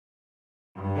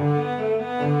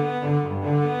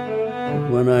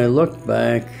When I look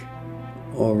back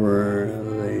over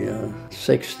the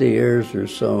 60 years or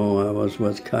so I was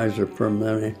with Kaiser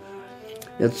Permanente,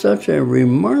 it's such a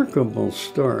remarkable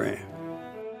story.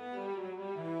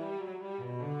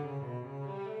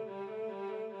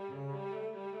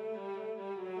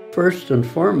 First and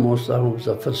foremost, I was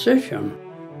a physician,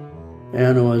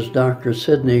 and it was Dr.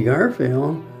 Sidney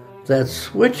Garfield that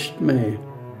switched me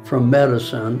from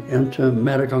medicine into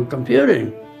medical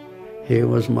computing. He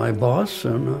was my boss,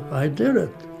 and I did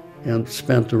it, and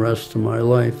spent the rest of my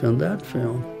life in that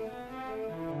field.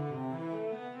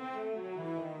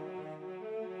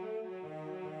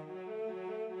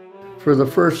 For the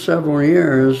first several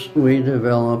years, we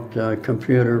developed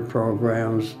computer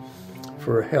programs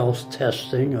for health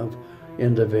testing of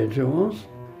individuals,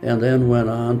 and then went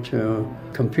on to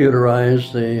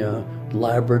computerize the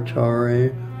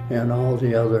laboratory and all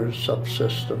the other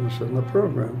subsystems in the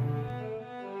program.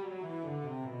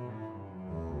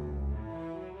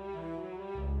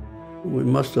 We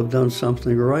must have done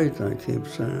something right, I keep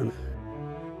saying.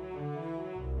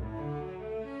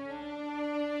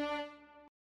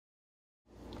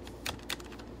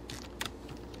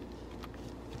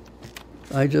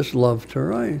 I just love to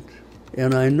write.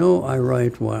 And I know I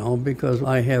write well because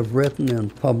I have written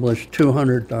and published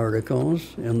 200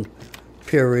 articles in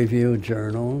peer-reviewed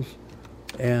journals,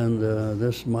 and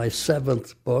this is my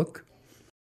 7th book.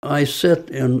 I sit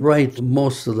and write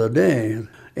most of the day,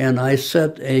 and I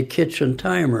set a kitchen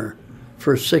timer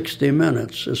for 60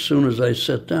 minutes as soon as I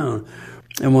sit down.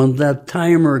 And when that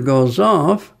timer goes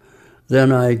off,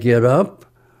 then I get up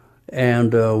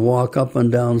and walk up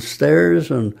and down stairs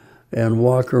and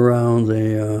walk around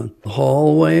the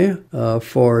hallway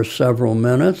for several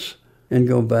minutes and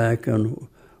go back and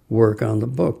work on the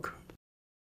book.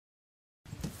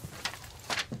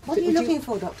 What are you looking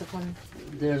for, Dr. Collen?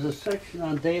 There's a section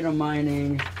on data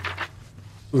mining.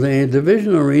 The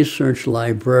Division of Research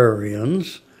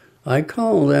librarians, I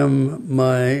call them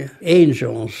my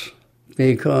angels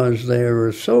because they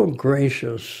were so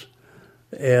gracious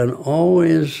and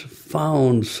always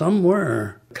found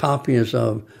somewhere copies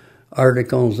of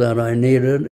articles that I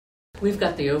needed. We've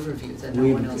got the overview that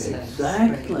no one else has.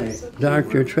 Exactly. Right.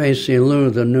 Dr. Tracy Liu,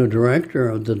 the new director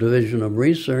of the Division of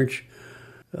Research,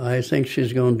 I think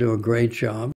she's going to do a great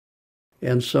job.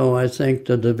 And so I think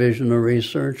the Division of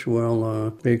Research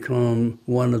will become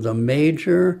one of the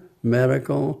major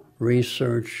medical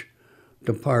research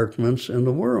departments in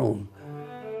the world.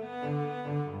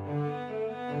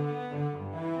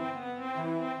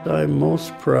 I'm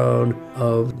most proud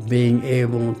of being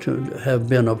able to have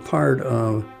been a part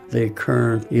of the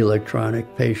current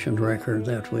electronic patient record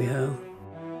that we have.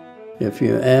 If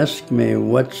you ask me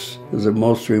what's the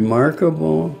most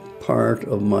remarkable part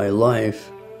of my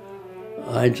life,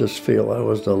 I just feel I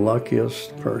was the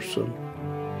luckiest person.